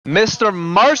Mr.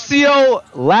 Marcio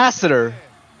Lassiter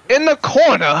in the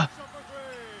corner.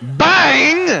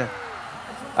 Bang!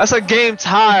 That's a game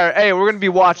tire. Hey, we're going to be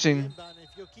watching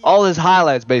all his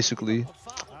highlights, basically.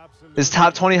 His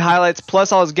top 20 highlights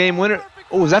plus all his game winner.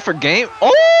 Oh, is that for game?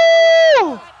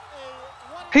 Oh!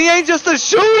 He ain't just a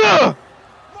shooter!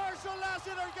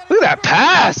 Look at that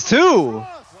pass, too.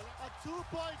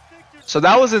 So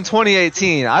that was in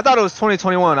 2018. I thought it was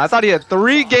 2021. I thought he had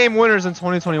 3 game winners in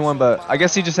 2021, but I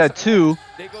guess he just had 2.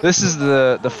 This is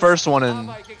the first one in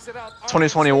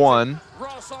 2021.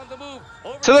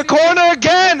 To the corner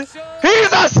again.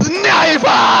 He's a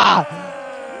sniper.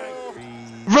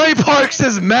 Ray Parks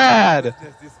is mad.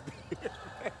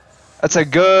 That's a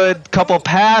good couple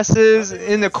passes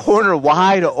in the corner,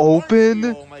 wide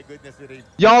open.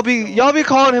 Y'all be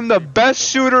calling him the best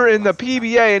shooter in the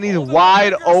PBA, and he's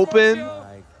wide open.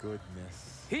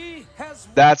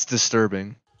 That's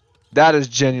disturbing. That is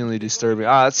genuinely disturbing.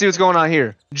 All right, let's see what's going on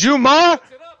here. Jumar.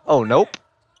 Oh, nope.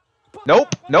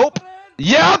 Nope. Nope.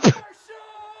 Yep.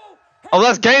 Oh,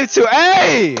 that's game 2.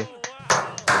 Hey!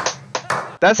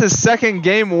 That's his second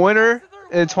game winner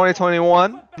in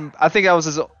 2021. I think that was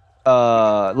his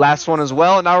last one as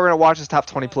well. Now we're gonna watch his top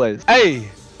 20 plays. Hey,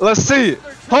 let's see it.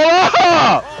 Hold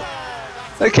up!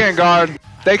 They can't guard.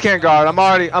 They can't guard. I'm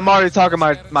already talking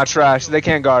my trash. They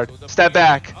can't guard. Step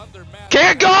back.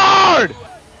 Can't guard!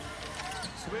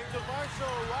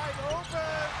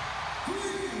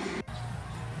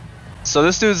 So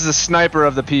this dude's the sniper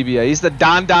of the PBA. He's the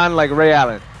Don like Ray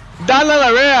Allen. Don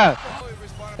like Ray Allen.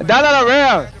 Don like Ray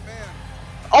Allen.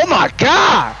 Oh my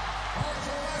God!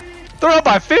 Throw up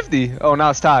by 50. Oh, now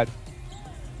it's tied.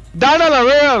 Don like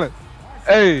Ray Allen.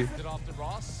 Hey.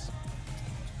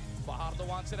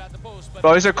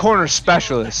 Bro, he's a corner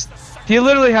specialist. He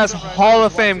literally has Hall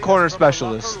of Fame corner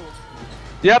specialist.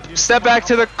 Yep, step back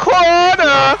to the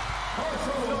corner.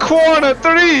 Corner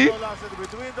 3.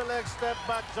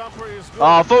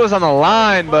 Oh, foot was on the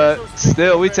line, but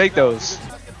still, we take those.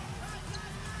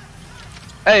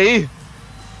 Hey,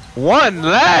 one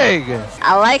leg.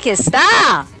 I like his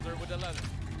style.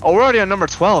 Oh, we're already on number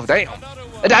 12. Damn.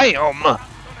 Damn.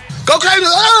 Go crazy.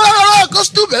 Ah, go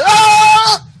stupid.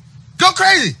 Ah, go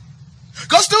crazy.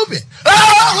 Go stupid.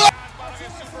 Ah.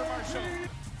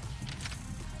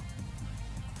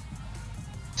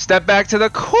 Step back to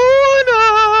the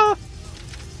corner.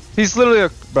 He's literally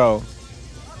bro.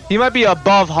 He might be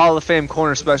above Hall of Fame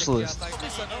corner specialist.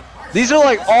 These are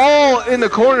like all in the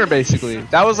corner basically.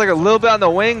 That was like a little bit on the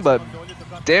wing, but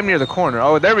damn near the corner.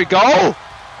 Oh, there we go.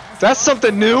 That's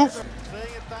something new.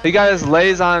 He got his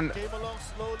lays on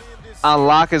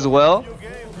lock as well.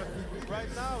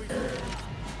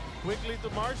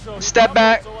 Step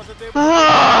back. Boy,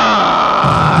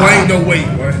 ain't no way,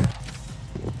 boy.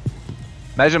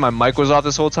 Imagine my mic was off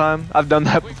this whole time. I've done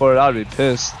that before. I'd be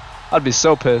pissed. I'd be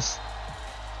so pissed.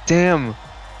 Damn.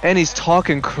 And he's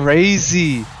talking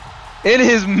crazy in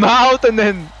his mouth, and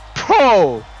then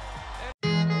pro.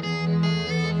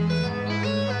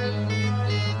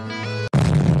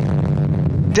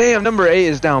 Damn, number 8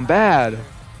 is down bad.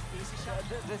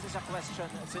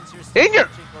 In your...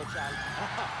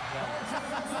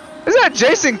 Is that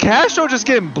Jason Castro just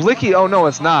getting blicky? Oh, no,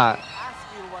 it's not.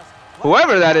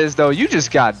 Whoever that is, though, you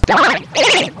just got...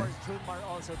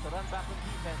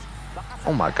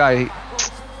 Oh, my God.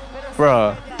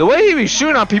 Bruh. The way he be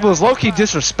shooting on people is low-key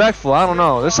disrespectful. I don't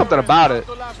know. There's something about it.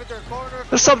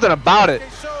 There's something about it.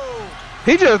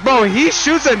 He just... Bro, he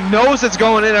shoots and knows it's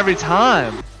going in every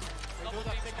time.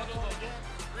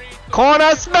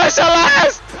 Corner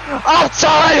specialist! I'm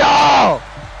telling y'all!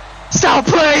 Stop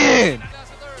playing!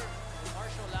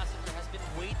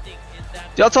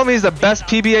 Y'all told me he's the best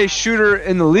PBA shooter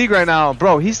in the league right now.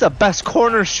 Bro, he's the best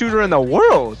corner shooter in the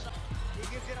world.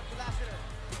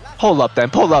 Hold up then,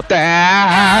 pull up then.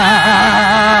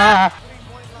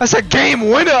 That's a game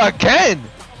winner again.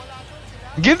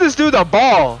 Give this dude the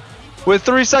ball with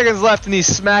 3 seconds left and he's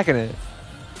smacking it.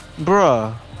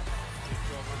 Bruh.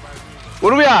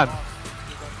 What are we on?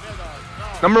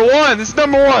 Number 1. This is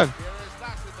number 1.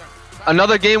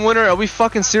 Another game winner. Are we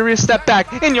fucking serious? Step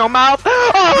back. In your mouth.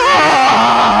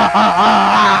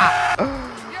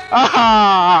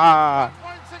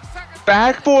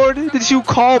 Backboard? Did you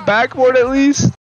call backboard at least?